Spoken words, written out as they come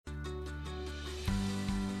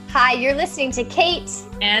Hi, you're listening to Kate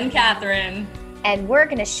and Catherine, and we're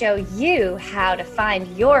going to show you how to find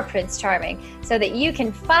your Prince Charming so that you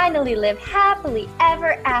can finally live happily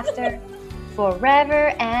ever after, forever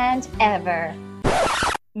and ever.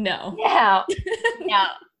 No. No.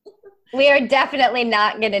 We are definitely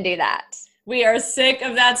not going to do that. We are sick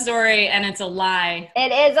of that story, and it's a lie.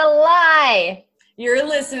 It is a lie. You're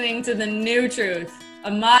listening to The New Truth,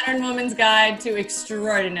 a modern woman's guide to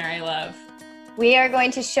extraordinary love. We are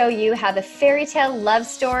going to show you how the fairy tale love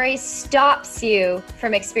story stops you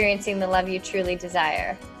from experiencing the love you truly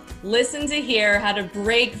desire. Listen to hear how to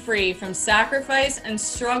break free from sacrifice and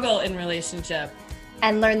struggle in relationship.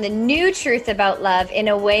 And learn the new truth about love in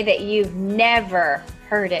a way that you've never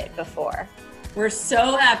heard it before. We're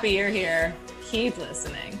so happy you're here. Keep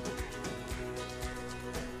listening.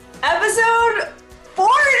 Episode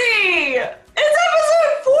 40! It's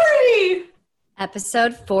episode 40!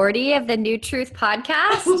 Episode 40 of the New Truth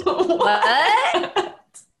podcast? What?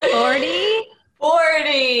 40?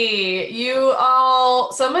 40!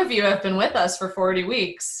 Some of you have been with us for 40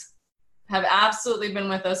 weeks. Have absolutely been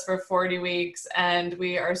with us for 40 weeks, and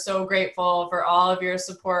we are so grateful for all of your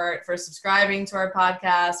support, for subscribing to our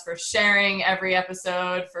podcast, for sharing every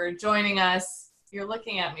episode, for joining us. You're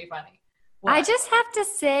looking at me funny. What? I just have to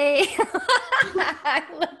say,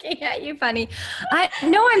 I'm looking at you funny.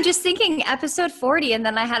 I'm just thinking episode 40, and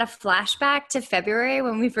then I had a flashback to February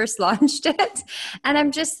when we first launched it, and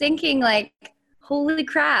I'm just thinking like, holy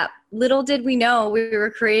crap, little did we know we were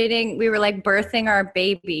birthing our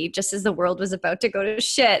baby just as the world was about to go to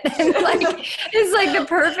shit. And it's like the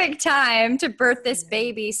perfect time to birth this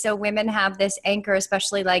baby. So women have this anchor,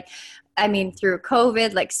 especially through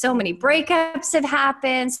COVID, like so many breakups have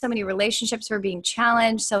happened, so many relationships were being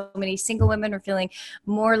challenged, so many single women were feeling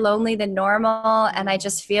more lonely than normal. And I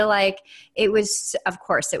just feel like it was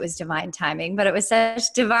divine timing, but it was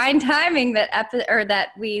such divine timing that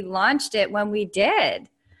we launched it when we did.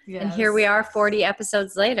 Yes. And here we are 40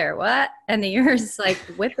 episodes later. What? And the year's like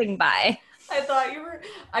whipping by. I thought you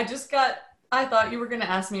were going to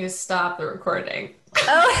ask me to stop the recording.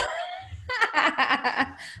 Oh,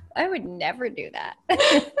 I would never do that. I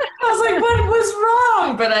was like, what was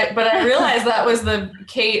wrong? But I realized that was the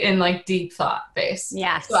Kate in like deep thought face.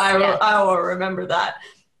 Yes. So I will remember that.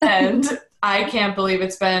 And I can't believe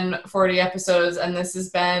it's been 40 episodes, and this has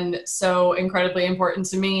been so incredibly important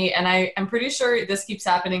to me. And I'm pretty sure this keeps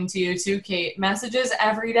happening to you too, Kate. Messages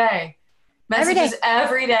every day.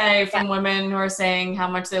 Every day from women who are saying how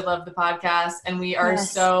much they love the podcast. And we are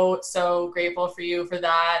so grateful for you for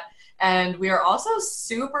that. And we are also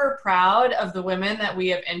super proud of the women that we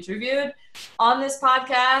have interviewed on this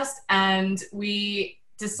podcast. And we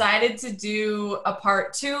decided to do a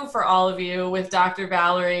part 2 for all of you with Dr.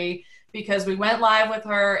 Valerie, because we went live with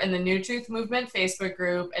her in the New Truth Movement Facebook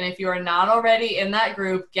group. And if you are not already in that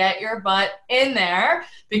group, get your butt in there,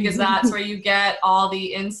 because that's where you get all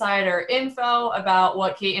the insider info about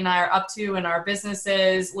what Kate and I are up to in our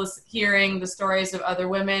businesses, hearing the stories of other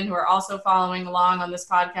women who are also following along on this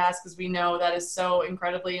podcast, because we know that is so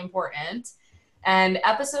incredibly important. And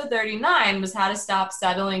episode 39 was how to stop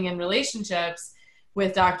settling in relationships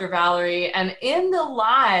with Dr. Valerie. And in the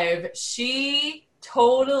live, she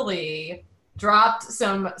totally dropped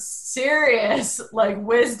some serious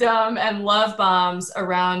wisdom and love bombs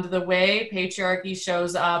around the way patriarchy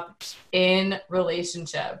shows up in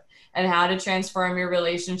relationship, and how to transform your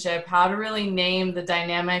relationship, how to really name the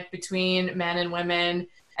dynamic between men and women,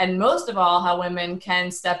 and most of all, how women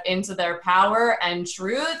can step into their power and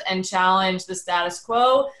truth and challenge the status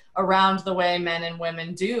quo around the way men and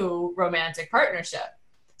women do romantic partnership.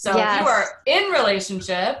 So If you are in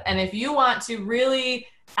relationship, and if you want to really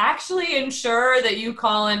actually ensure that you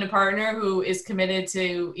call in a partner who is committed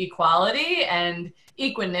to equality and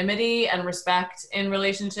equanimity and respect in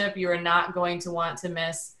relationship, you are not going to want to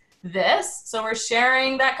miss this. So we're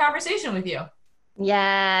sharing that conversation with you.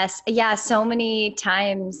 Yes. Yeah. So many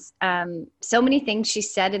times, so many things she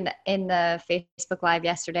said in the Facebook Live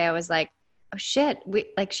yesterday. I was like, oh shit,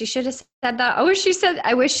 she should have said that. I wish she said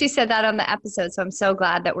that on the episode. So I'm so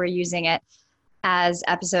glad that we're using it as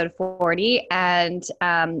episode 40. And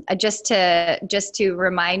just to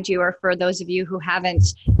remind you, or for those of you who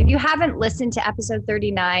if you haven't listened to episode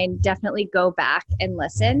 39, definitely go back and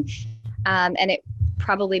listen. And it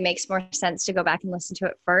probably makes more sense to go back and listen to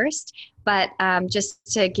it first. But just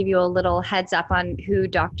to give you a little heads up on who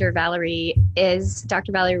Dr. Valerie is,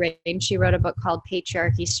 Dr. Valerie Rein, she wrote a book called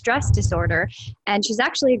Patriarchy, Stress Disorder, and she's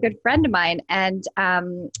actually a good friend of mine. And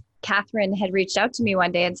Catherine had reached out to me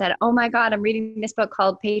one day and said, "Oh my God, I'm reading this book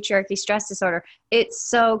called Patriarchy Stress Disorder. It's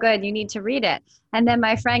so good. You need to read it." And then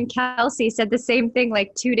my friend Kelsey said the same thing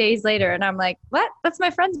like 2 days later. And I'm like, "What? That's my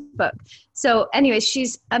friend's book." So, anyways,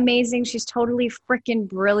 she's amazing. She's totally freaking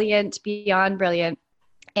brilliant, beyond brilliant.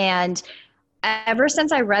 And ever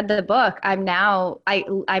since I read the book, I'm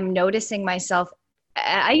noticing myself.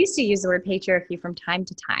 I used to use the word patriarchy from time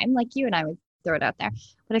to time, like you, and I would throw it out there.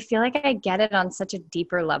 But I feel like I get it on such a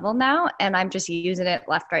deeper level now, and I'm just using it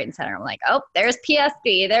left, right, and center. I'm like, oh, there's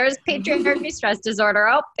PSD, there's patriarchy stress disorder.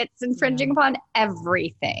 Oh, it's infringing upon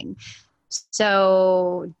everything.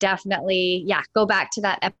 So definitely, yeah, go back to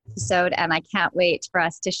that episode, and I can't wait for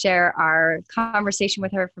us to share our conversation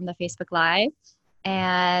with her from the Facebook Live.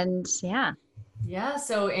 And yeah. Yeah,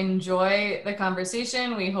 so enjoy the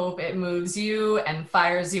conversation. We hope it moves you and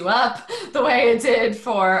fires you up the way it did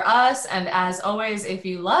for us. And as always, if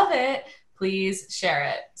you love it, please share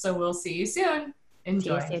it. So we'll see you soon.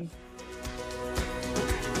 Enjoy. See you soon.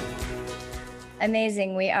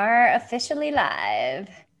 Amazing. We are officially live.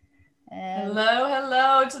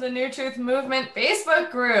 Hello to the New Truth Movement Facebook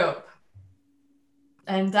group.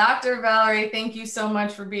 And Dr. Valerie, thank you so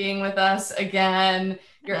much for being with us again.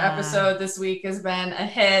 Your episode this week has been a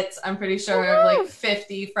hit. I'm pretty sure I have like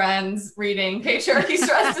 50 friends reading Patriarchy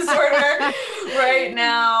Stress Disorder right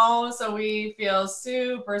now. So we feel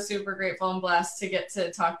super, super grateful and blessed to get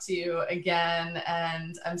to talk to you again.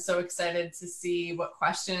 And I'm so excited to see what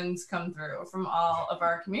questions come through from all of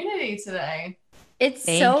our community today. It's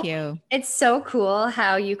so cool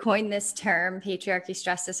how you coined this term, patriarchy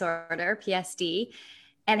stress disorder, PSD,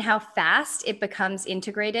 and how fast it becomes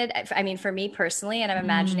integrated. I mean, for me personally, and I'm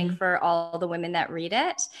imagining for all the women that read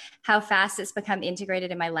it, how fast it's become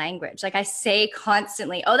integrated in my language. Like I say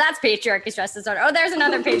constantly, "Oh, that's patriarchy stress disorder. Oh, there's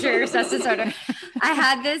another patriarchy stress disorder." I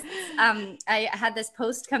had this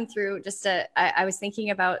post come through. I was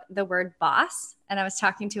thinking about the word boss, and I was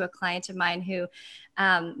talking to a client of mine who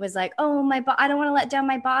was like, "Oh, I don't want to let down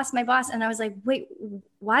my boss. And I was like, "Wait,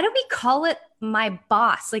 why do we call it my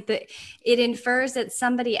boss? Like it infers that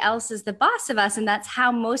somebody else is the boss of us. And that's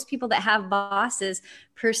how most people that have bosses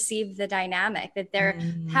perceive the dynamic, that they're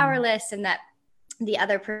powerless and that the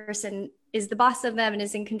other person is the boss of them and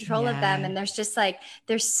is in control of them. And there's just like,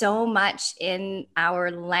 there's so much in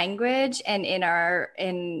our language and in our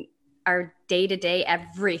day-to-day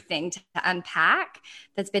everything to unpack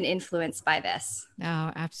that's been influenced by this.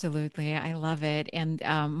 Oh, absolutely. I love it. And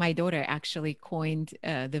my daughter actually coined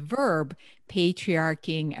the verb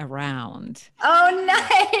patriarching around. Oh,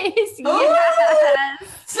 nice. Yes.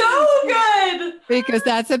 So good. Because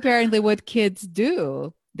that's apparently what kids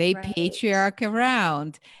do. They patriarch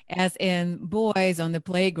around, as in boys on the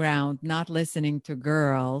playground, not listening to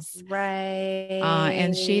girls. Right.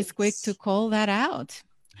 And she's quick to call that out.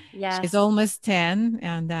 Yes. She's almost 10,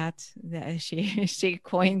 and that she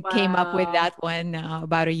came up with that one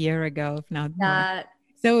about a year ago, if not more.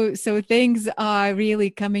 So things are really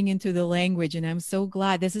coming into the language, and I'm so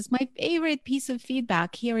glad. This is my favorite piece of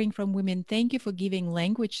feedback, hearing from women. Thank you for giving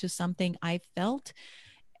language to something I felt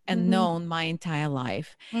and known my entire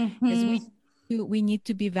life. Because we need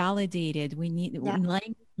to be validated.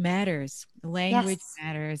 Language matters. Language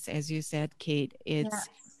matters, as you said, Kate.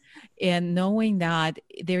 And knowing that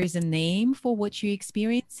there is a name for what you're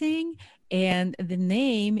experiencing, and the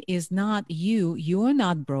name is not you. You're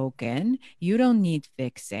not broken. You don't need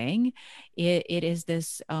fixing. It is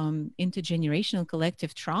this intergenerational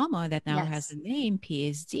collective trauma that now has a name,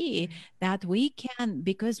 PSD, that we can,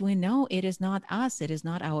 because we know it is not us. It is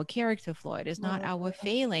not our character flaw. It is not our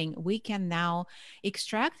failing. We can now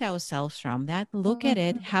extract ourselves from that, look at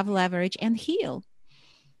it, have leverage, and heal.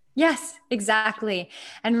 Yes, exactly.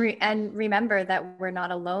 And remember that we're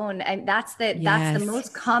not alone. And that's the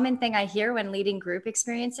most common thing I hear when leading group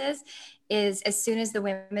experiences is as soon as the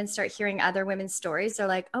women start hearing other women's stories, they're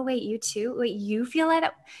like, "Oh, wait, you too? Wait, you feel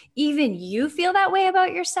that? Even you feel that way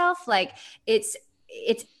about yourself?" Like it's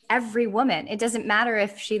every woman. It doesn't matter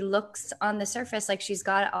if she looks on the surface like she's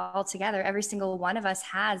got it all together. Every single one of us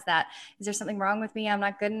has that. Is there something wrong with me? I'm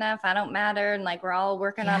not good enough. I don't matter. And like, we're all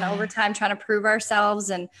working on overtime, trying to prove ourselves.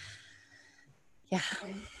 And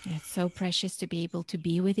it's so precious to be able to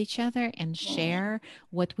be with each other and share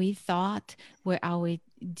what we thought were our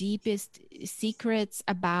deepest secrets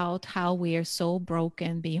about how we are so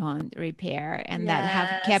broken beyond repair, and that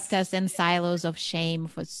have kept us in silos of shame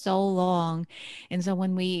for so long. And so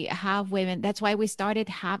when we have women, that's why we started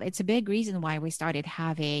it's a big reason why we started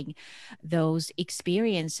having those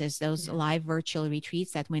experiences, those live virtual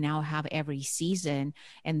retreats that we now have every season,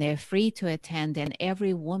 and they're free to attend, and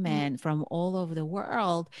every woman from all over the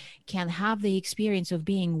world can have the experience of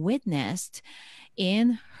being witnessed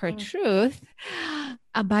in her truth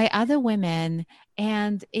by other women.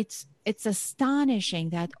 And it's astonishing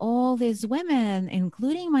that all these women,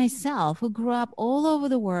 including myself, who grew up all over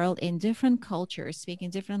the world in different cultures, speaking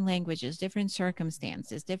different languages, different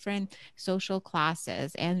circumstances, different social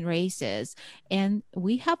classes and races, and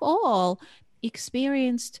we have all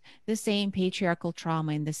experienced the same patriarchal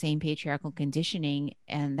trauma and the same patriarchal conditioning,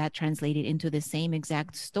 and that translated into the same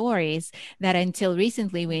exact stories that until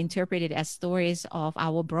recently we interpreted as stories of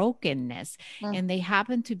our brokenness. And they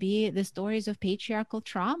happen to be the stories of patriarchal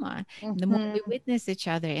trauma. The more we witness each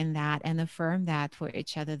other in that and affirm that for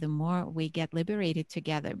each other, the more we get liberated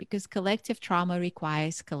together, because collective trauma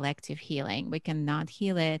requires collective healing. We cannot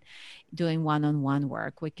heal it doing one-on-one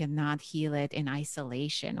work. We cannot heal it in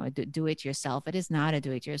isolation or do it yourself. It is not a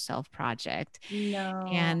do-it-yourself project. No.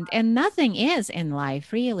 And nothing is in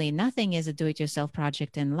life, really. Nothing is a do-it-yourself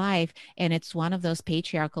project in life. And it's one of those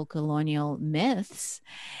patriarchal colonial myths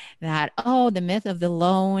that, the myth of the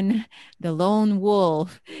lone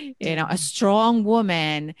wolf, a strong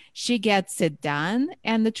woman, she gets it done.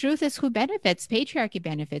 And the truth is, who benefits? Patriarchy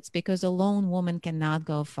benefits, because a lone woman cannot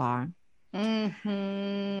go far.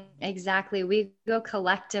 Exactly. We go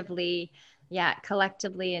collectively. Yeah,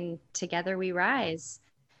 collectively, and together we rise.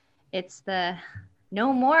 It's the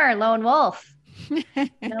no more lone wolf.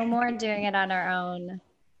 No more doing it on our own.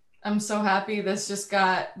 I'm so happy this just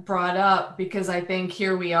got brought up, because I think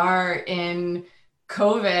here we are in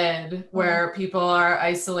COVID where people are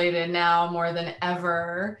isolated now more than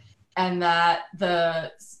ever, and that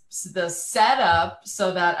the setup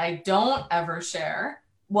so that I don't ever share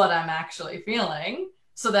what I'm actually feeling,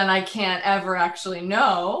 so then I can't ever actually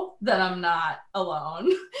know that I'm not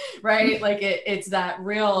alone, right? Like it's that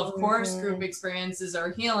real, of course, group experiences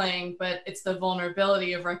are healing, but it's the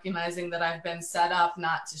vulnerability of recognizing that I've been set up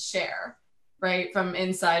not to share, right? From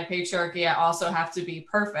inside patriarchy, I also have to be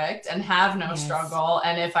perfect and have no struggle.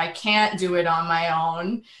 And if I can't do it on my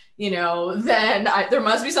own, then there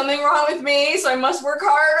must be something wrong with me, so I must work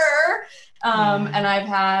harder. And I've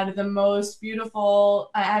had the most beautiful,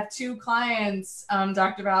 I have two clients,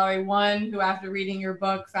 Dr. Valerie, one who after reading your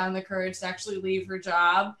book found the courage to actually leave her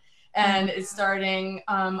job and is starting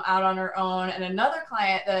out on her own. And another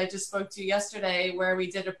client that I just spoke to yesterday, where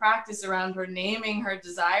we did a practice around her naming her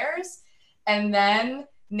desires and then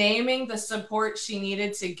naming the support she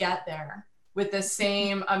needed to get there with the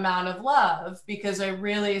same amount of love. Because I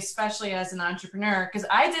really, especially as an entrepreneur, because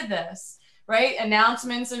I did this, right?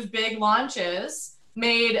 Announcements of big launches,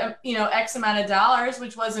 made, X amount of dollars,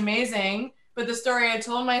 which was amazing. But the story I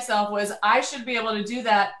told myself was I should be able to do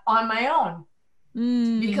that on my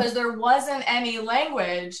own, because there wasn't any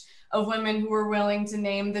language of women who were willing to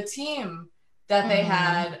name the team that they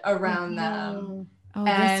had around them. Oh,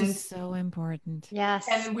 and this is so important. Yes.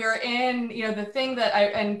 And we're in, the thing that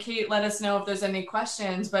and Kate, let us know if there's any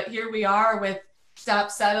questions, but here we are with stop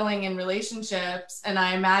settling in relationships. And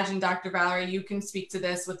I imagine, Dr. Valerie, you can speak to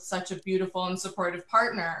this with such a beautiful and supportive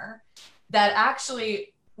partner, that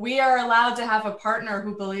actually we are allowed to have a partner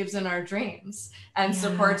who believes in our dreams and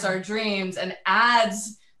supports our dreams and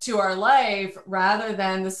adds to our life, rather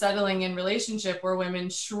than the settling in relationship where women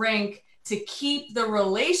shrink to keep the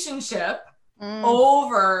relationship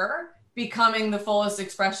over becoming the fullest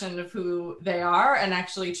expression of who they are, and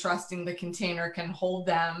actually trusting the container can hold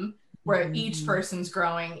them, where each person's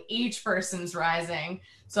growing, each person's rising.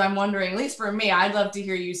 So I'm wondering, at least for me, I'd love to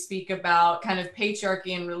hear you speak about kind of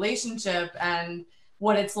patriarchy and relationship and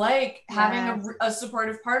what it's like having a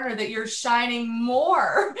supportive partner, that you're shining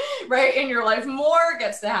more, right? In your life, more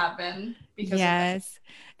gets to happen because of that.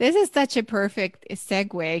 This is such a perfect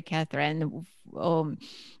segue, Catherine.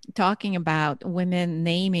 Talking about women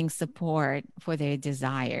naming support for their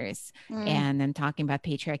desires, and then talking about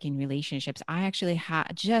patriarchy in relationships. I actually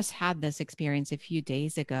just had this experience a few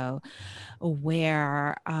days ago,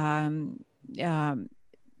 where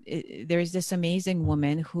there's this amazing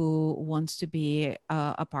woman who wants to be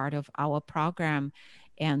a part of our program,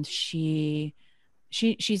 and she's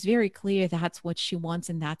very clear that's what she wants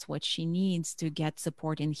and that's what she needs to get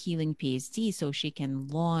support in healing PSD, so she can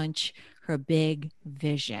launch her big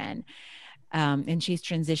vision. And she's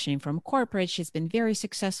transitioning from corporate. She's been very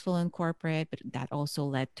successful in corporate, but that also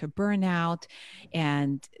led to burnout.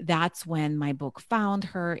 And that's when my book found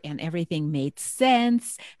her, and everything made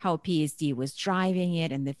sense, how PSD was driving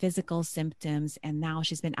it and the physical symptoms. And now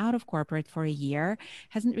she's been out of corporate for a year,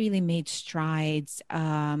 hasn't really made strides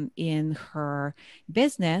in her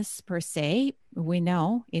business per se. We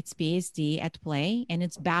know it's PSD at play, and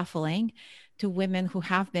it's baffling to women who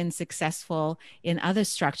have been successful in other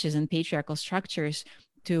structures and patriarchal structures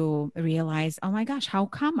to realize, oh my gosh, how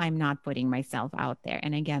come I'm not putting myself out there?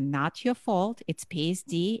 And again, not your fault. It's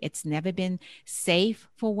PSD. It's never been safe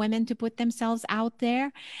for women to put themselves out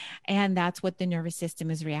there. And that's what the nervous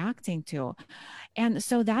system is reacting to. And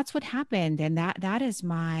so that's what happened. And that is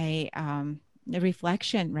my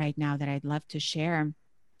reflection right now that I'd love to share,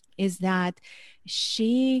 is that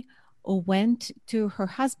she went to her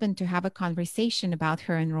husband to have a conversation about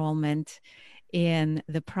her enrollment in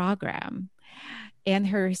the program. And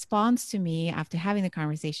her response to me after having the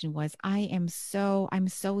conversation was, I'm so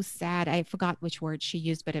sad. I forgot which word she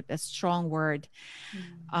used, but a strong word,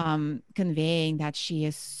 conveying that she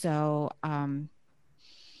is so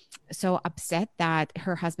upset that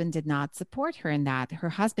her husband did not support her in that. Her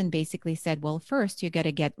husband basically said, well, first you got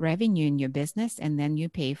to get revenue in your business, and then you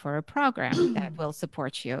pay for a program that will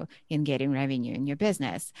support you in getting revenue in your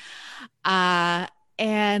business.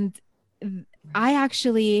 And I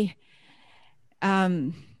actually,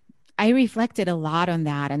 I reflected a lot on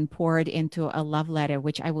that and poured into a love letter,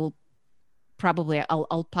 which I will probably,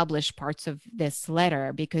 I'll publish parts of this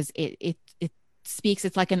letter, because it speaks,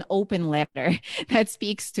 it's like an open letter that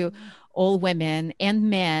speaks to all women and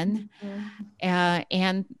men,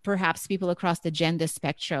 and perhaps people across the gender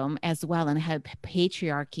spectrum as well, and how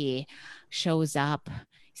patriarchy shows up,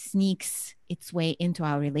 sneaks its way into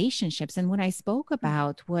our relationships. And what I spoke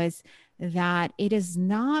about was that it is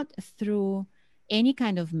not through any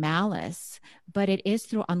kind of malice, but it is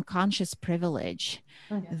through unconscious privilege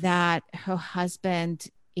that her husband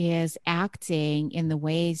is acting in the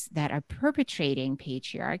ways that are perpetrating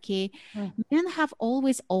patriarchy. Men have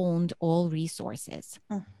always owned all resources.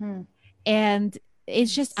 And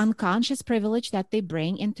it's just unconscious privilege that they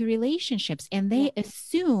bring into relationships. And they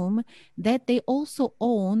assume that they also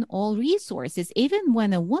own all resources, even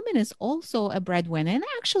when a woman is also a breadwinner. And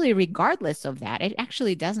actually, regardless of that, it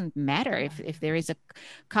actually doesn't matter if there is a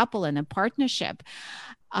couple in a partnership.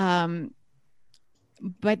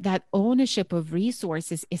 But that ownership of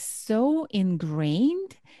resources is so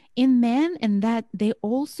ingrained in men, and that they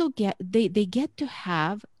also get, they get to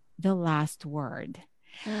have the last word.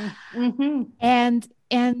 And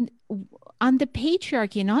under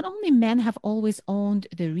patriarchy, not only men have always owned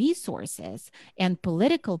the resources and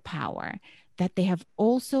political power, that they have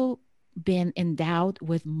also been endowed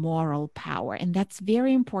with moral power. And that's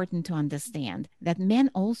very important to understand, that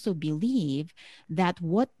men also believe that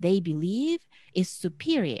what they believe is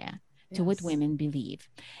superior to what women believe.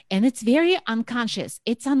 And it's very unconscious.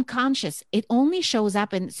 It's unconscious. It only shows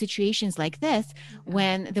up in situations like this,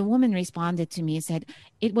 when the woman responded to me and said,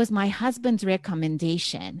 it was my husband's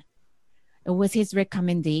recommendation. It was his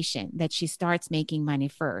recommendation that she starts making money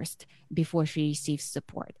first before she receives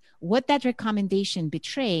support. What that recommendation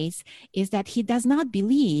betrays is that he does not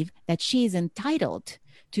believe that she is entitled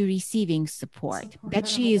to receiving support, that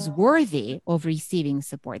she is worthy of receiving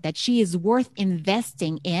support, that she is worth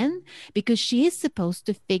investing in, because she is supposed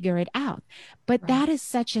to figure it out. But that is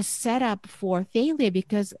such a setup for failure,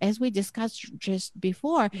 because as we discussed just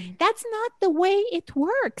before, that's not the way it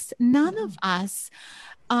works. None of us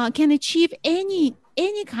can achieve any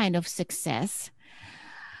kind of success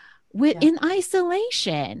in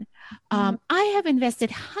isolation. I have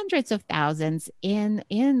invested hundreds of thousands in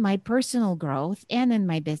my personal growth and in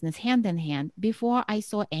my business hand in hand before I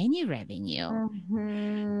saw any revenue.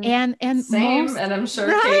 And same, and I'm sure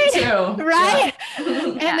Kate too. Right.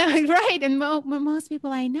 And most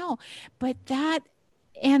people I know, but that,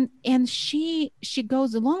 and she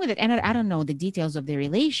goes along with it. And I don't know the details of the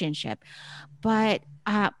relationship, but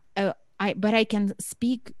I can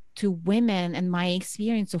speak to women and my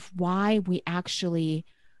experience of why we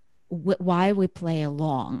play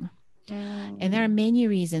along. And there are many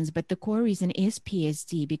reasons, but the core reason is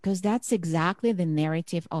PSD, because that's exactly the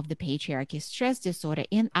narrative of the patriarchy stress disorder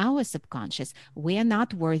in our subconscious. We are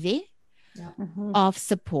not worthy of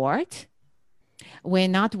support. We're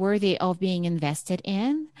not worthy of being invested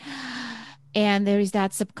in. And there is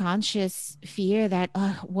that subconscious fear that,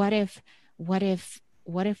 what if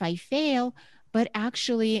I fail? But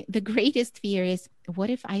actually, the greatest fear is, what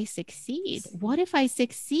if I succeed? What if I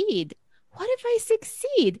succeed? what if I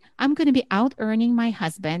succeed? I'm going to be out earning my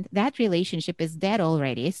husband. That relationship is dead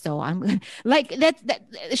already. So I'm like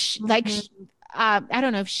I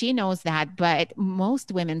don't know if she knows that, but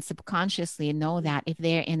most women subconsciously know that if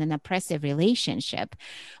they're in an oppressive relationship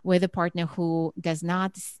with a partner who does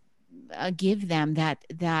not give them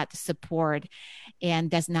that support and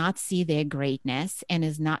does not see their greatness and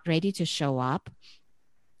is not ready to show up,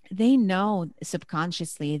 they know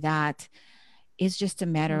subconsciously that it's just a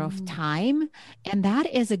matter of time. And that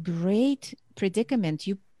is a great predicament.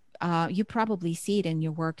 You probably see it in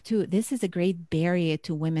your work too. This is a great barrier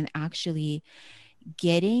to women actually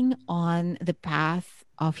getting on the path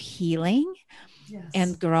of healing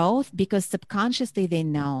and growth, because subconsciously they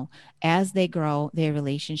know as they grow, their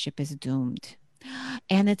relationship is doomed.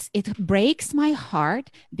 And it breaks my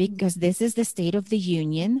heart because this is the state of the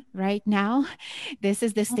union right now. This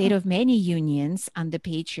is the state of many unions under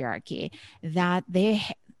patriarchy, that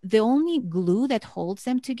the only glue that holds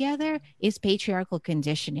them together is patriarchal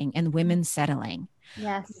conditioning and women settling.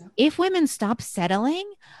 Yes. If women stop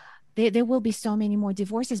settling, there will be so many more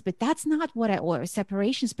divorces, but that's not or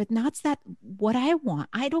separations, but not that what I want.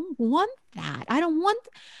 I don't want that. I don't want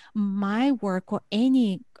my work or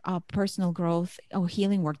any personal growth or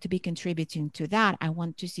healing work to be contributing to that. I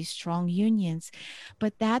want to see strong unions,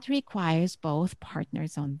 but that requires both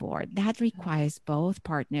partners on board. That requires both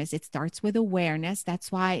partners. It starts with awareness.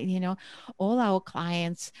 That's why, all our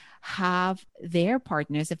clients have their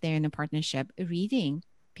partners, if they're in a partnership, reading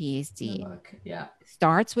PSD.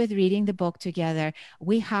 Starts with reading the book together.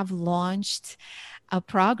 We have launched a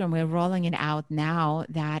program, we're rolling it out now,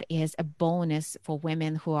 that is a bonus for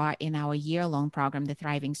women who are in our year-long program, the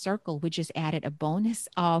Thriving Circle. We just added a bonus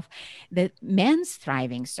of the men's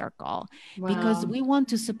Thriving Circle. Wow. Because we want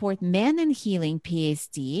to support men in healing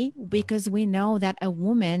PSD, because we know that a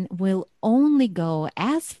woman will only go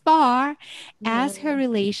as far as her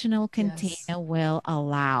relational container will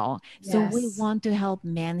allow. So we want to help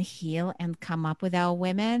men heal and come up with our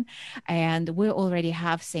women. And we already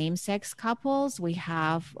have same-sex couples. We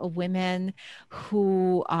have women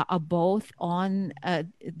who are both on,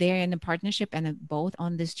 they're in a partnership and both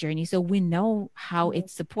on this journey. So we know how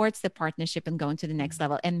it supports the partnership and going to the next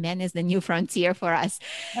level. And men is the new frontier for us.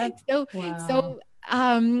 So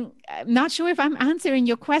I'm not sure if I'm answering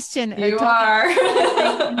your question. You are.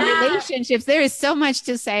 Relationships. There is so much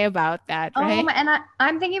to say about that, right? And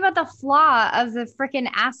I'm thinking about the flaw of the freaking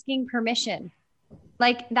asking permission.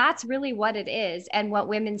 Like, that's really what it is, and what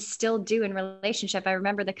women still do in relationship. I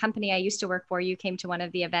remember the company I used to work for, you came to one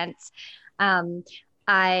of the events.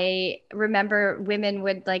 I remember women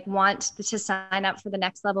would want to sign up for the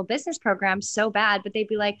next level business program so bad, but they'd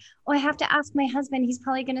be like, oh, I have to ask my husband. He's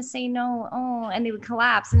probably going to say no. Oh, and they would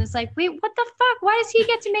collapse. And it's like, wait, what the fuck? Why does he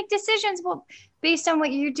get to make decisions? Well, based on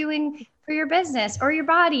what you're doing for your business or your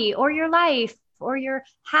body or your life or your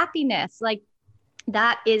happiness.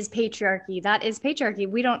 That is patriarchy. That is patriarchy.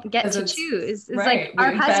 We don't get to choose. It's like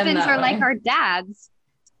our husbands are like our dads.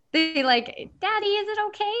 They Daddy, is it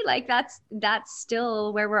okay? That's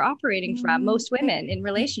still where we're operating from, most women in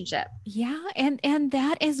relationship. Yeah. And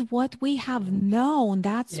that is what we have known.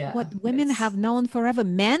 That's what women have known forever.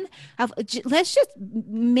 Men have, let's just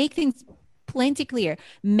make things plenty clear.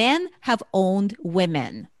 Men have owned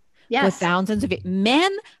women. Yes. For thousands of years.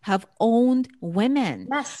 Men have owned women.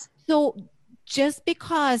 Yes. So just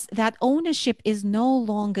because that ownership is no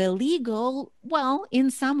longer legal, well, in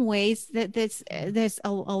some ways, there's a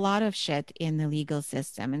lot of shit in the legal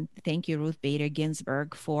system. And thank you, Ruth Bader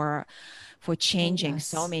Ginsburg, for changing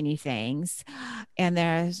so many things. And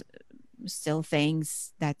there's still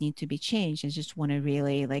things that need to be changed. I just want to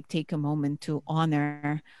really take a moment to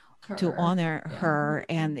honor her.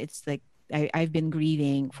 And it's I've been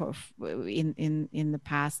grieving in the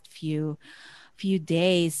past few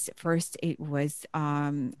days. First it was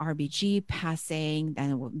RBG passing,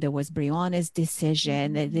 then there was Breonna's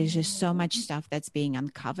decision. There's just so much stuff that's being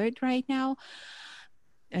uncovered right now.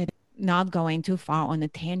 Not going too far on a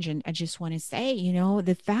tangent, I just want to say,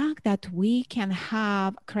 the fact that we can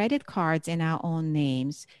have credit cards in our own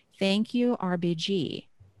names, thank you, RBG.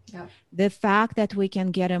 Yeah. The fact that we can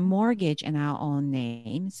get a mortgage in our own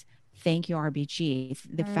names, thank you, RBG.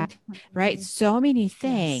 The fact, right? So many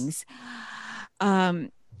things. Yes.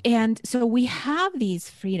 And so we have these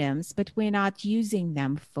freedoms, but we're not using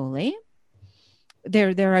them fully.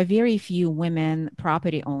 There are very few women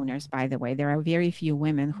property owners, by the way. There are very few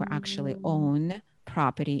women who actually own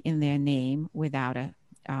property in their name without a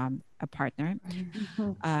partner.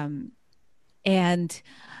 And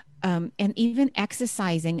even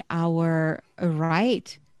exercising our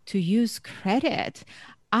right to use credit.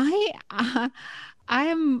 I'm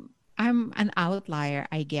I'm an outlier,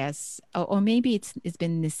 I guess, or maybe it's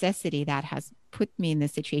been necessity that has put me in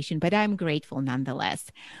this situation, but I'm grateful nonetheless.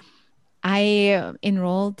 I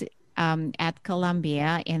enrolled at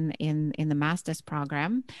Columbia in the master's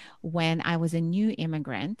program when I was a new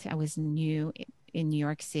immigrant. I was new in New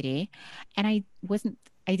York City, and I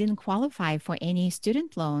didn't qualify for any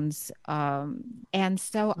student loans. And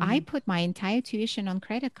so I put my entire tuition on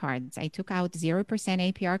credit cards. I took out 0%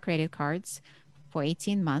 APR credit cards for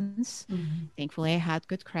 18 months. Thankfully, I had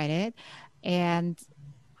good credit. And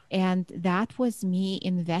that was me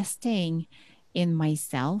investing in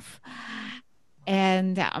myself.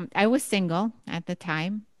 And I was single at the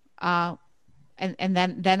time. And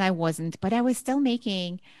then I wasn't, but I was still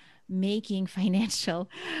making financial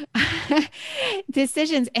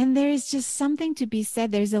decisions. And there is just something to be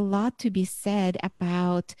said. There's a lot to be said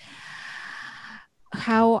about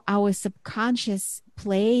how our subconscious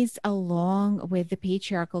plays along with the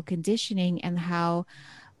patriarchal conditioning, and how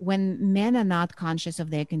when men are not conscious of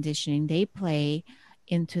their conditioning, they play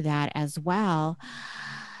into that as well.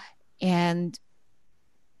 And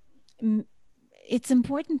it's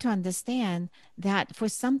important to understand that for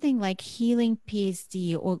something like healing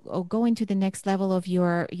PSD, or going to the next level of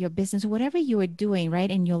your business, whatever you are doing,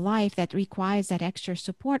 right, in your life that requires that extra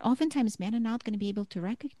support, oftentimes men are not going to be able to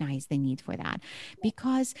recognize the need for that,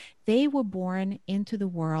 because they were born into the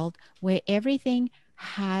world where everything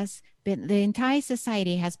has been, the entire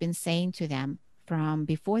society has been saying to them from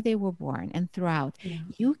before they were born and throughout,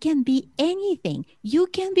 you can be anything. You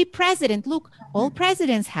can be president. Look, all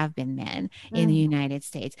presidents have been men in the United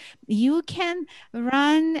States. You can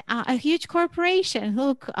run a huge corporation.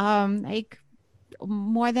 Look, like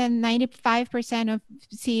more than 95% of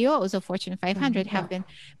CEOs of Fortune 500 have been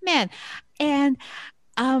men. And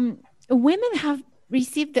women have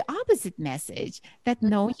received the opposite message, that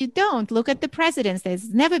no, you don't. Look at the presidents.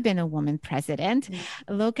 There's never been a woman president.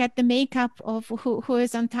 Look at the makeup of who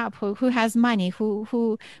is on top, who has money,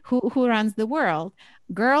 who runs the world.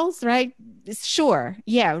 Girls, right? Sure.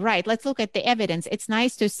 Yeah, right. Let's look at the evidence. It's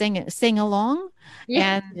nice to sing along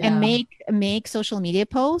and make social media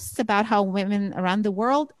posts about how women around the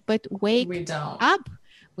world, but wake up.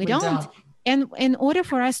 We don't. And in order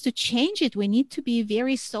for us to change it, we need to be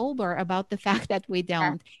very sober about the fact that we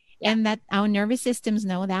don't. And that our nervous systems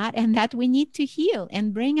know that, and that we need to heal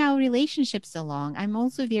and bring our relationships along. I'm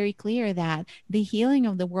also very clear that the healing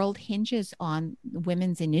of the world hinges on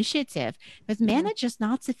women's initiative, but men are just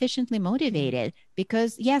not sufficiently motivated,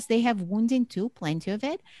 because yes, they have wounding too, plenty of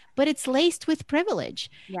it, but it's laced with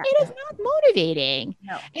privilege. It is not motivating.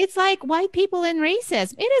 No. It's like white people and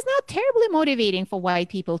racism. It is not terribly motivating for white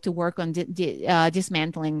people to work on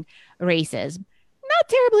dismantling racism. Not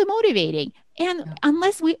terribly motivating. And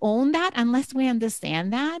unless we own that, unless we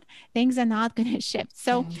understand that, things are not going to shift.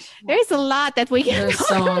 So there's a lot that we can. There's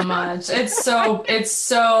so much. It's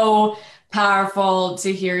so powerful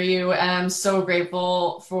to hear you. And I'm so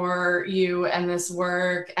grateful for you and this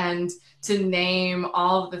work, and to name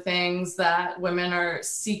all of the things that women are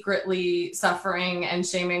secretly suffering and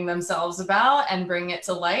shaming themselves about, and bring it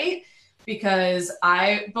to light. Because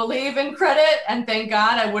I believe in credit, and thank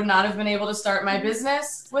God I would not have been able to start my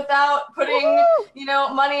business without putting,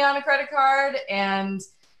 money on a credit card. And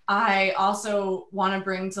I also want to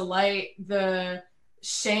bring to light the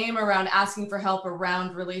shame around asking for help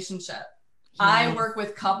around relationship. I work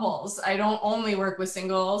with couples. I don't only work with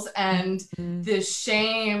singles, and the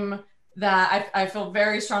shame that I feel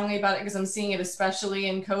very strongly about it, because I'm seeing it especially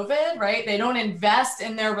in COVID, right? They don't invest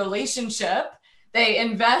in their relationship. They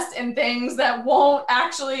invest in things that won't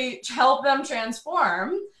actually help them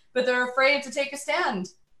transform, but they're afraid to take a stand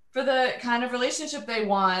for the kind of relationship they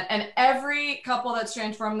want. And every couple that's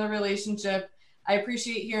transformed the relationship, I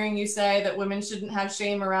appreciate hearing you say that women shouldn't have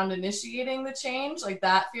shame around initiating the change. Like,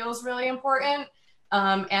 that feels really important.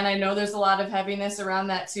 And I know there's a lot of heaviness around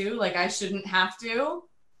that too. Like, I shouldn't have to,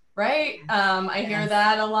 right? I hear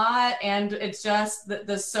that a lot. And it's just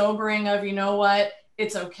the sobering of, you know what?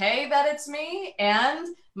 It's okay that it's me, and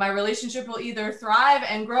my relationship will either thrive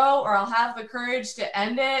and grow, or I'll have the courage to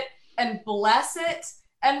end it and bless it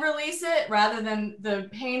and release it, rather than the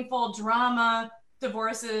painful drama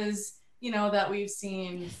divorces, that we've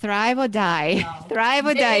seen. Thrive or die. Thrive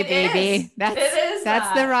or die, baby.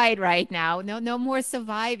 That's the right now. No more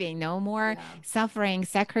surviving, no more suffering,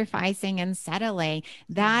 sacrificing, and settling.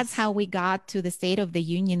 That's how we got to the state of the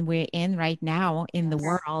union we're in right now in the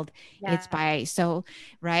world. It's by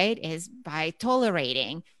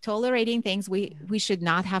tolerating things we should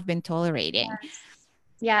not have been tolerating.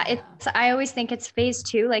 I always think it's phase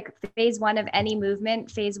 2, like phase 1 of any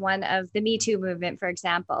movement, phase 1 of the Me Too movement, for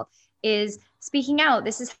example, is speaking out.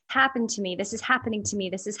 This has happened to me. This is happening to me.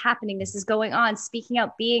 This is happening. This is going on. Speaking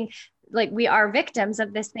out, being like, we are victims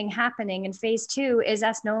of this thing happening. And phase 2 is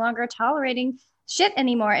us no longer tolerating shit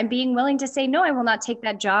anymore and being willing to say, no, I will not take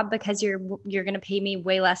that job because you're going to pay me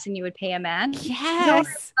way less than you would pay a man. Yes. No, I will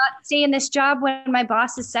not stay in this job when my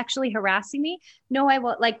boss is sexually harassing me. No, I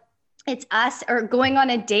will. Like, it's us, or going on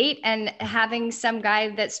a date and having some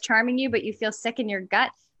guy that's charming you, but you feel sick in your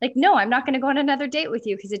gut. Like, no, I'm not going to go on another date with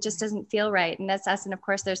you because it just doesn't feel right. And that's us. And of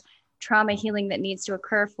course, there's trauma healing that needs to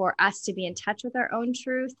occur for us to be in touch with our own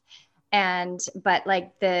truth. But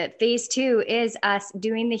like, the phase 2 is us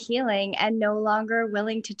doing the healing and no longer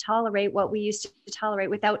willing to tolerate what we used to tolerate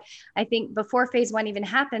without, I think before phase 1 even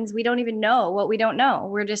happens, we don't even know what we don't know.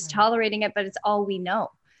 We're just tolerating it, but it's all we know.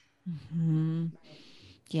 Mm-hmm.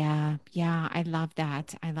 Yeah. Yeah. I love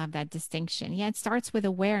that. I love that distinction. Yeah. It starts with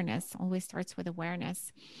awareness, always starts with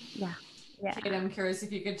awareness. Yeah. Yeah. Kate, I'm curious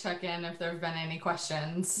if you could check in if there have been any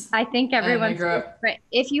questions. I think everyone's great.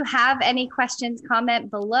 If you have any questions, comment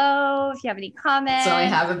below. If you have any comments. So I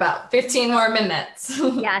have about 15 more minutes.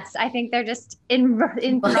 Yes, I think they're just in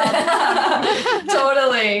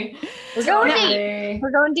Totally. We're going deep.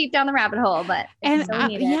 We're going deep down the rabbit hole, but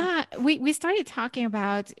we started talking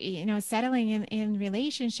about, you know, settling in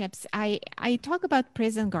relationships. I talk about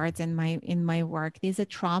prison guards in my work. These are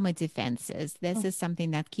trauma defenses. This is something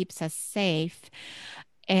that keeps us safe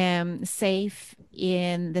in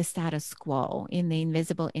the status quo, in the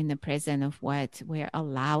invisible, in the prison of what we're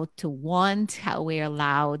allowed to want, how we're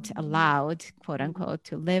allowed, quote unquote,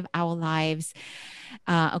 to live our lives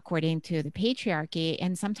according to the patriarchy.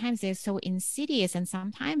 And sometimes they're so insidious, and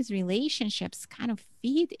sometimes relationships kind of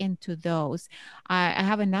feed into those. I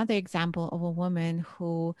have another example of a woman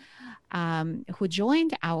who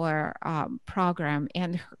joined our program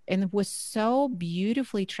and was so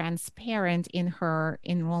beautifully transparent in her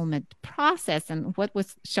enrollment process and what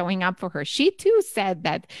was showing up for her. She too said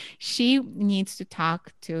that she needs to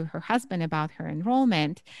talk to her husband about her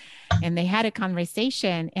enrollment. And they had a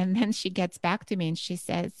conversation, and then she gets back to me and she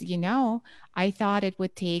says, you know, I thought it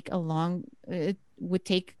would take a lot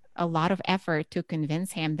of effort to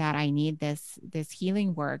convince him that I need this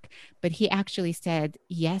healing work. But he actually said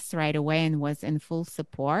yes right away and was in full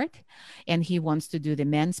support. And he wants to do the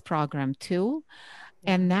men's program too.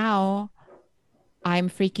 And now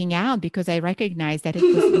I'm freaking out because I recognize that it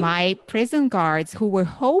was my prison guards who were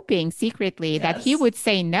hoping secretly that he would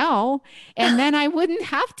say no, and then I wouldn't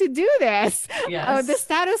have to do this. The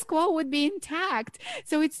status quo would be intact.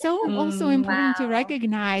 So it's so also important to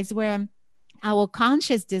recognize where our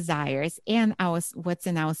conscious desires and what's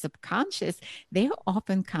in our subconscious, they're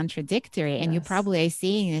often contradictory. And you probably are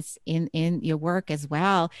seeing this in your work as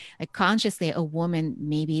well. Like, consciously, a woman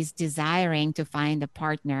maybe is desiring to find a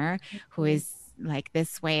partner who is like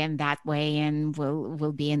this way and that way and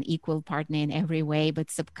will be an equal partner in every way, but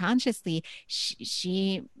subconsciously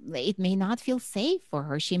it may not feel safe for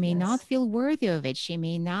her. She may not feel worthy of it. She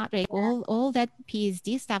may not, like, all that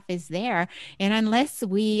PSD stuff is there, and unless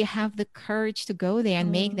we have the courage to go there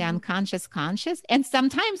and make the unconscious conscious, and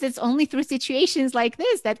sometimes it's only through situations like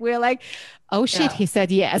this that we're like, oh shit, he said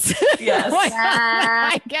yes.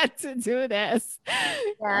 I get to do this.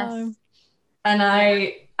 And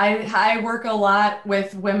I work a lot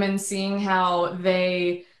with women, seeing how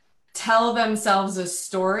they tell themselves a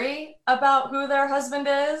story about who their husband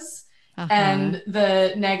is, and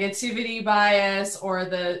the negativity bias or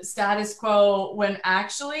the status quo, when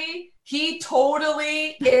actually he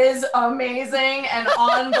totally is amazing and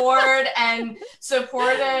on board and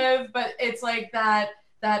supportive. But it's like that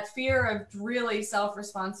fear of really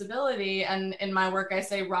self-responsibility. And in my work, I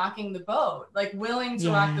say rocking the boat, like willing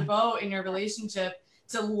to rock the boat in your relationship,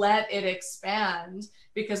 to let it expand,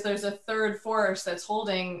 because there's a third force that's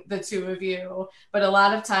holding the two of you. But a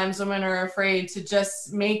lot of times women are afraid to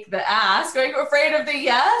just make the ask, like afraid of the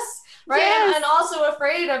yes, right? And also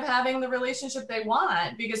afraid of having the relationship they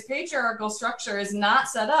want, because patriarchal structure is not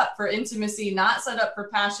set up for intimacy, not set up for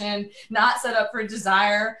passion, not set up for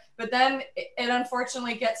desire. But then it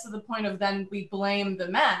unfortunately gets to the point of then we blame the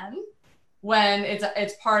men when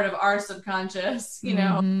it's part of our subconscious, you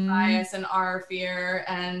know, bias and our fear.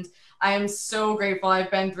 And I am so grateful. I've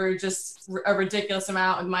been through just a ridiculous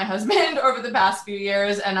amount with my husband over the past few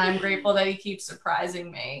years, and I'm grateful that he keeps surprising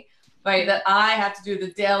me, right? That I have to do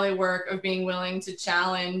the daily work of being willing to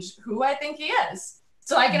challenge who I think he is,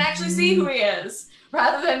 so I can actually see who he is,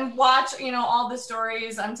 rather than watch, you know, all the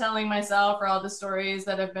stories I'm telling myself or all the stories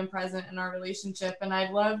that have been present in our relationship. And I'd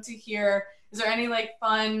love to hear, is there any like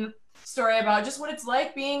fun story about just what it's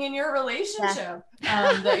like being in your relationship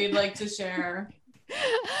that you'd like to share?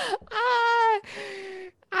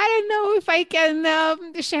 I don't know if I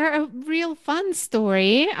can share a real fun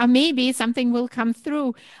story. Maybe something will come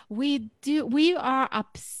through. We are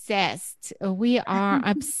obsessed. We are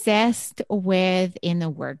obsessed with inner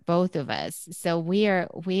work, both of us. So we are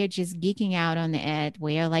just geeking out on it.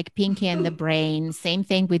 We are like Pinky and the Brain. Same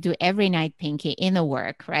thing we do every night, Pinky, inner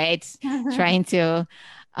work, right? Trying to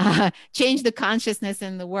change the consciousness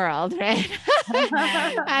in the world, right?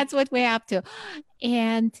 That's what we're up to.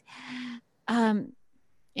 And um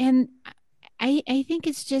and I think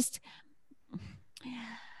it's just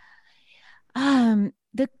the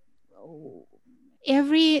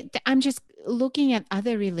I'm just looking at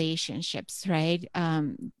other relationships, right?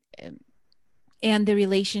 And the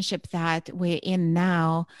relationship that we're in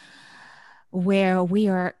now, where we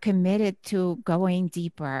are committed to going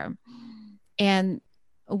deeper, and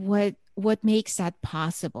what makes that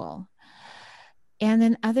possible. And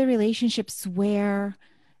then other relationships where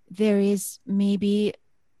there is maybe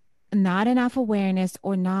not enough awareness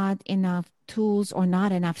or not enough tools or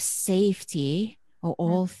not enough safety, or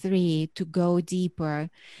all three, to go deeper.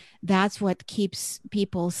 That's what keeps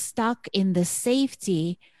people stuck in the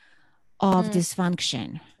safety of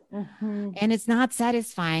dysfunction. And it's not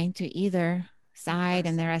satisfying to either side.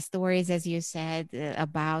 And there are stories, as you said,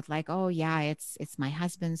 about like, oh yeah, it's my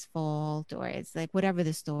husband's fault, or it's like whatever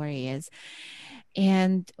the story is.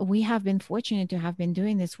 And we have been fortunate to have been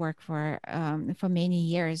doing this work for many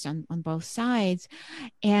years on both sides.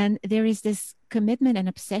 And there is this commitment and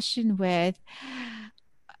obsession with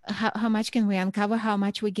how much can we uncover, how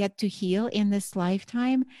much we get to heal in this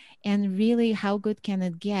lifetime, and really how good can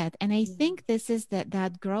it get. And I think this is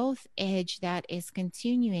that growth edge that is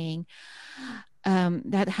continuing,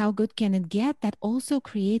 that how good can it get, that also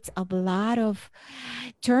creates a lot of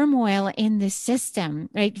turmoil in the system.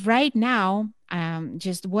 Right now,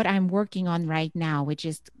 just what I'm working on right now, we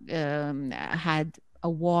just had a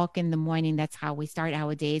walk in the morning. That's how we start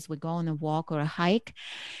our days. We go on a walk or a hike,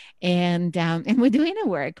 and we're doing a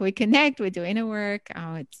work. We connect. We're doing a work.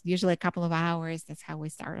 It's usually a couple of hours. That's how we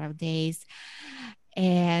start our days.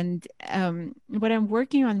 And what I'm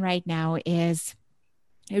working on right now is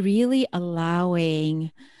really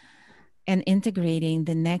allowing and integrating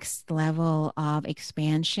the next level of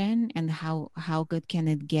expansion, and how good can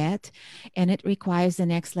it get. And it requires the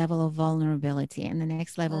next level of vulnerability, and the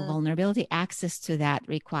next level of vulnerability, access to that,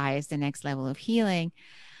 requires the next level of healing.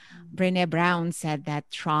 Brené Brown said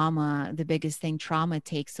that trauma, the biggest thing trauma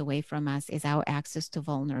takes away from us, is our access to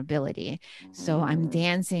vulnerability. So I'm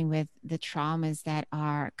dancing with the traumas that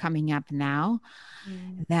are coming up now,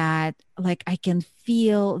 that like I can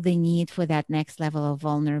feel the need for that next level of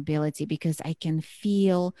vulnerability, because I can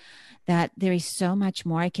feel that there is so much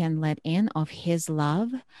more I can let in of his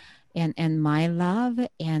love and my love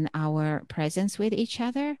and our presence with each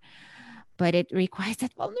other. But it requires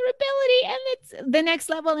that vulnerability, and it's the next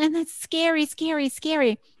level, and it's scary, scary,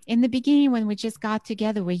 scary. In the beginning, when we just got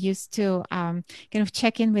together, we used to kind of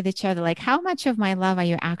check in with each other, like, how much of my love are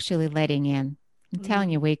you actually letting in? I'm telling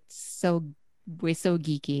you, we're so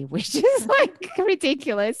geeky, which is like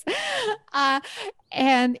ridiculous.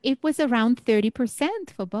 And it was around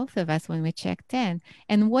 30% for both of us when we checked in.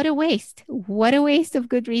 And what a waste. What a waste of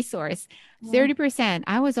good resource. 30%.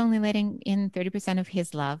 I was only letting in 30% of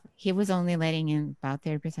his love. He was only letting in about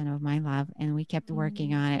 30% of my love. And we kept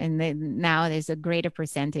working on it. And now there's a greater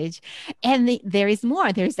percentage. And there is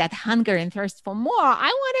more. There's that hunger and thirst for more. I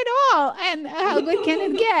want it all. And how good can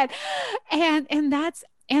it get?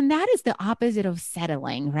 And that is the opposite of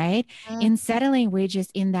settling, right? In settling, we're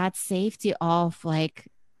just in that safety of like,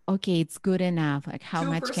 okay, it's good enough. Like, how 2%.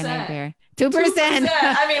 Much can I bear? 2%.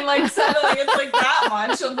 I mean, like settling, it's like that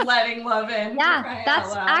much of letting love in. Yeah,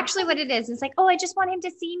 that's actually what it is. It's like, oh, I just want him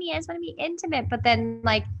to see me. I just want to be intimate. But then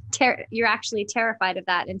like you're actually terrified of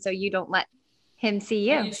that. And so you don't let him see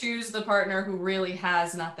you. And you choose the partner who really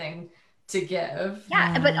has nothing to give.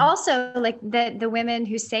 Yeah, but also like the women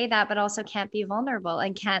who say that, but also can't be vulnerable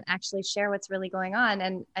and can't actually share what's really going on.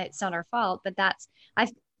 And it's not our fault, but that's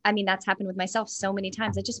happened with myself so many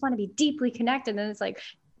times. I just want to be deeply connected, and it's like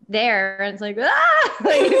there, and it's like,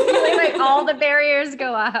 like all the barriers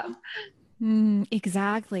go up.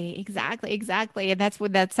 Exactly. And that's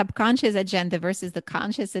what that subconscious agenda versus the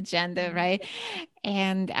conscious agenda, right?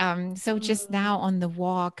 And so just now on the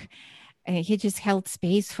walk, he just held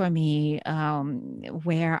space for me,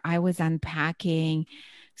 where I was unpacking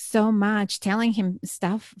so much, telling him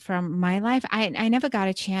stuff from my life. I never got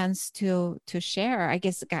a chance to share. I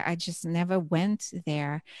guess I just never went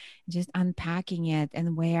there, just unpacking it,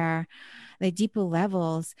 and where the deeper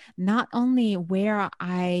levels, not only where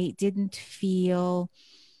I didn't feel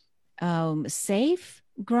safe,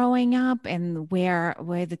 growing up and where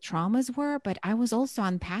the traumas were, but I was also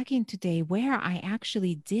unpacking today where I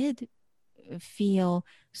actually did feel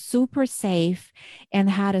super safe and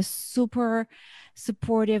had a super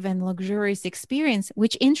supportive and luxurious experience,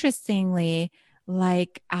 which interestingly,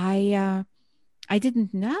 like I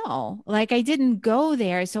didn't know. Like I didn't go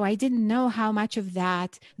there. So I didn't know how much of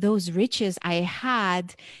that, those riches I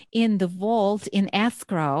had in the vault in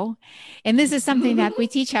escrow. And this is something that we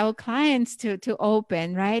teach our clients to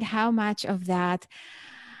open, right? How much of that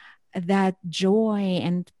joy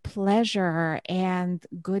and pleasure and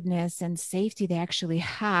goodness and safety they actually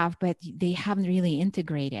have, but they haven't really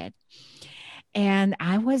integrated. And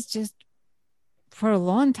I was just for a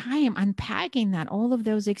long time unpacking that, all of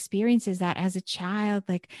those experiences that as a child,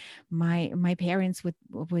 like my parents would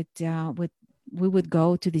we would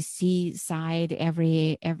go to the seaside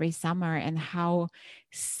every summer, and how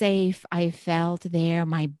safe I felt there.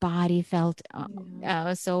 My body felt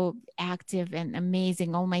so active and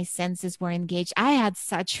amazing. All my senses were engaged. I had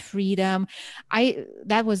such freedom.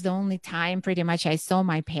 That was the only time pretty much I saw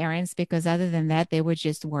my parents, because other than that, they were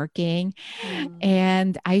just working.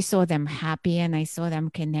 And I saw them happy and I saw them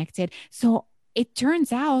connected. So it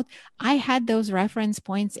turns out I had those reference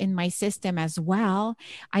points in my system as well.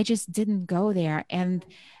 I just didn't go there. And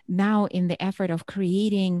now, in the effort of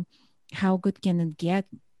creating How Good Can It Get,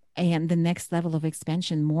 and the next level of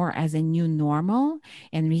expansion more as a new normal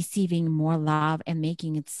and receiving more love and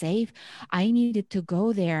making it safe, I needed to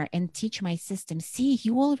go there and teach my system, see,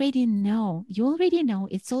 you already know,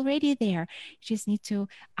 it's already there. You just need to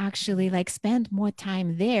actually like spend more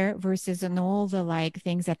time there versus on all the like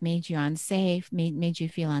things that made you unsafe, made you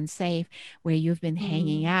feel unsafe, where you've been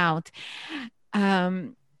hanging out.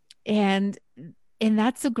 And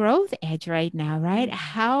that's a growth edge right now, right?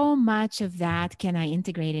 How much of that can I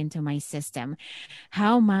integrate into my system?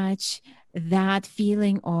 How much that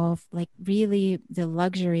feeling of like really the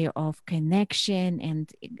luxury of connection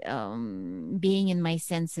and being in my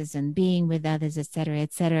senses and being with others, et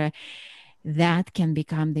cetera, that can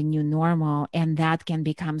become the new normal, and that can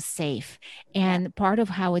become safe. And part of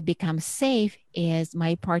how it becomes safe is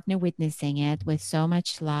my partner witnessing it with so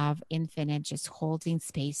much love, infinite, just holding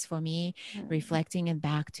space for me, reflecting it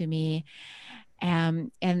back to me. And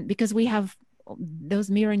because we have those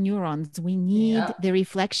mirror neurons, we need the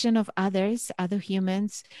reflection of others, other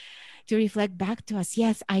humans, to reflect back to us.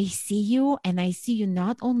 Yes, I see you, and I see you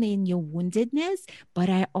not only in your woundedness, but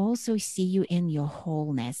I also see you in your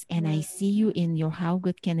wholeness, and I see you in your how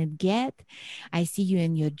good can it get. I see you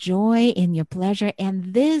in your joy, in your pleasure,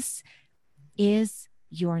 and this is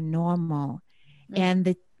your normal.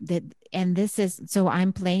 And and this is, so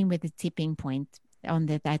I'm playing with the tipping point on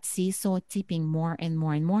that seesaw, tipping more and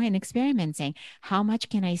more and more, and experimenting how much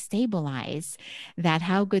can I stabilize that,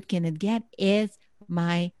 how good can it get is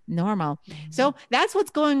my normal. So that's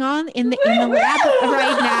what's going on in the lab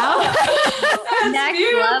right now. Next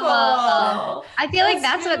level. I feel like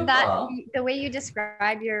that's what the way you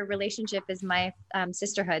describe your relationship is my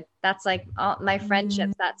sisterhood. That's like all my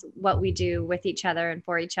friendships. That's what we do with each other and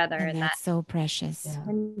for each other. And that's so precious.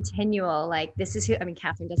 Continual, like, this is who, I mean,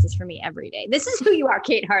 Catherine does this for me every day. This is who you are,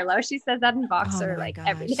 Kate Harlow. She says that in Voxer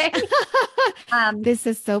every day. This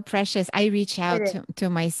is so precious. I reach out to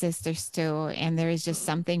my sisters too, and there is just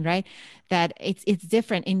something, right, that it's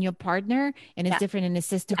different in your partner, and it's different in the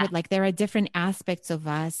sisterhood. Like there are different aspects of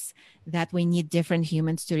us that we need different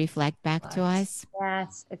humans to reflect back to us.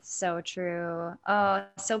 Yes, it's so true. Oh,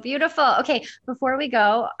 so beautiful. Okay, before we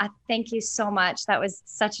go, thank you so much. That was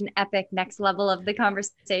such an epic next level of the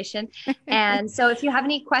conversation. And so if you have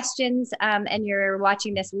any questions and you're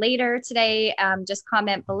watching this later today, just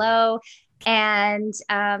comment below. And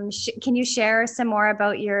can you share some more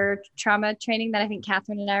about your trauma training that I think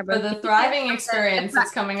Catherine and I are both— for the thriving experience that's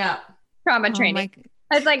coming up? Trauma training.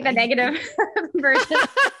 It's like the negative version.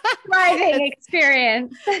 Thriving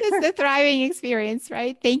experience. It's the thriving experience,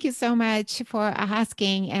 right? Thank you so much for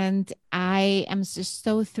asking. And I am just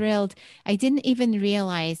so thrilled. I didn't even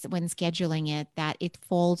realize when scheduling it that it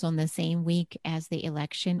falls on the same week as the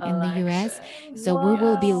election in the US. So we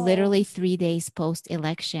will be literally 3 days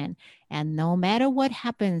post-election. And no matter what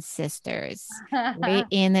happens, sisters, we're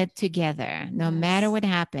in it together. No matter what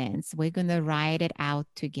happens, we're going to ride it out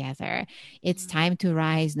together. It's time to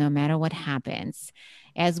rise no matter what happens.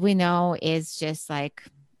 As we know, it's just like,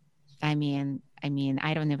 I mean,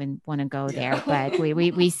 I don't even want to go there, but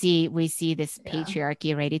we see this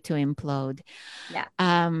patriarchy ready to implode.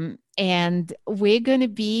 And we're going to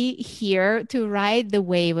be here to ride the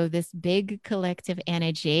wave of this big collective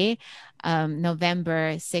energy,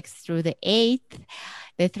 November 6th through the 8th.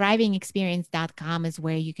 The thrivingexperience.com is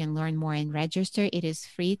where you can learn more and register. It is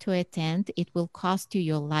free to attend. It will cost you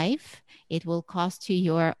your life. It will cost you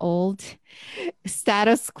your old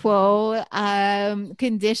status quo,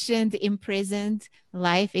 conditioned, imprisoned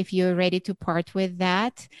life if you're ready to part with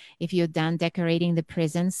that. If you're done decorating the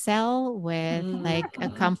prison cell with like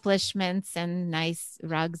accomplishments and nice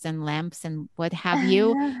rugs and lamps and what have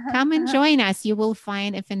you, come and join us. You will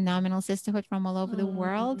find a phenomenal sisterhood from all over the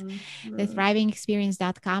world. The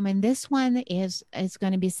thrivingexperience.com. And this one is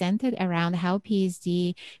going to be centered around how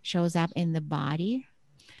PSD shows up in the body.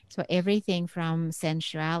 So everything from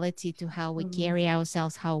sensuality to how we carry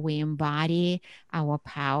ourselves, how we embody our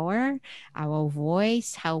power, our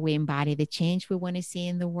voice, how we embody the change we want to see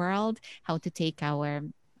in the world, how to take our,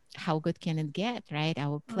 how good can it get, right?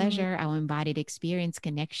 Our pleasure, our embodied experience,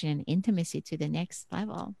 connection, and intimacy to the next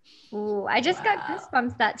level. Ooh, I just got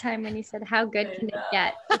goosebumps that time when you said, how good can it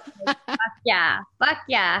get? Like, fuck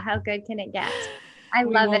yeah, how good can it get? I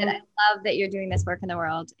love it. I love that you're doing this work in the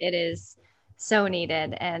world. It is so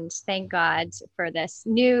needed. And thank God for this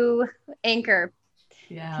new anchor,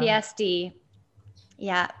 PSD.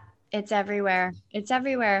 Yeah, it's everywhere. It's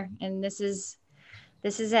everywhere. And this is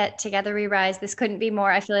it. Together we rise. This couldn't be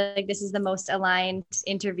more. I feel like this is the most aligned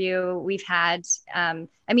interview we've had. I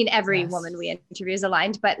mean, every woman we interview is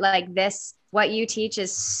aligned, but like this, what you teach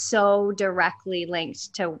is so directly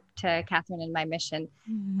linked to Catherine and my mission.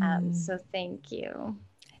 So thank you.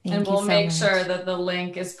 And we'll make sure that the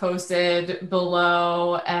link is posted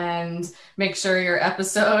below, and make sure your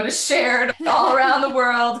episode is shared all around the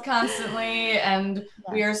world constantly. And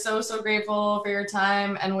we are so, so grateful for your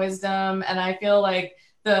time and wisdom. And I feel like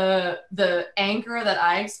the anchor that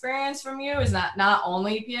I experience from you is not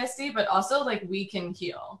only PSD, but also like we can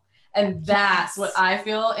heal. And that's what I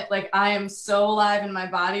feel like. I am so alive in my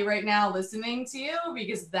body right now listening to you,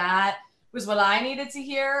 because that was what I needed to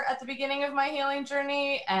hear at the beginning of my healing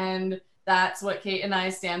journey. And that's what Kate and I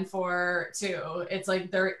stand for too. It's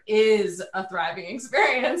like, there is a thriving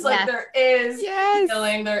experience. Like there is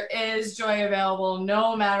healing, there is joy available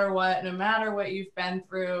no matter what you've been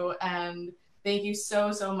through. And thank you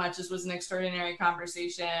so, so much. This was an extraordinary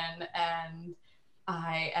conversation. And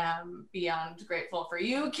I am beyond grateful for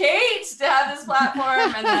you, Kate, to have this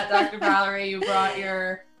platform, and that Dr. Valerie, you brought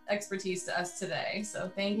your expertise to us today.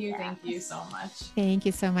 So thank you so much. Thank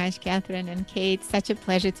you so much, Catherine and Kate. Such a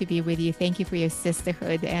pleasure to be with you. Thank you for your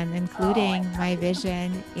sisterhood and including my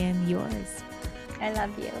vision in yours. I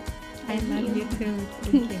love you. I love you too.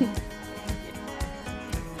 Thank you.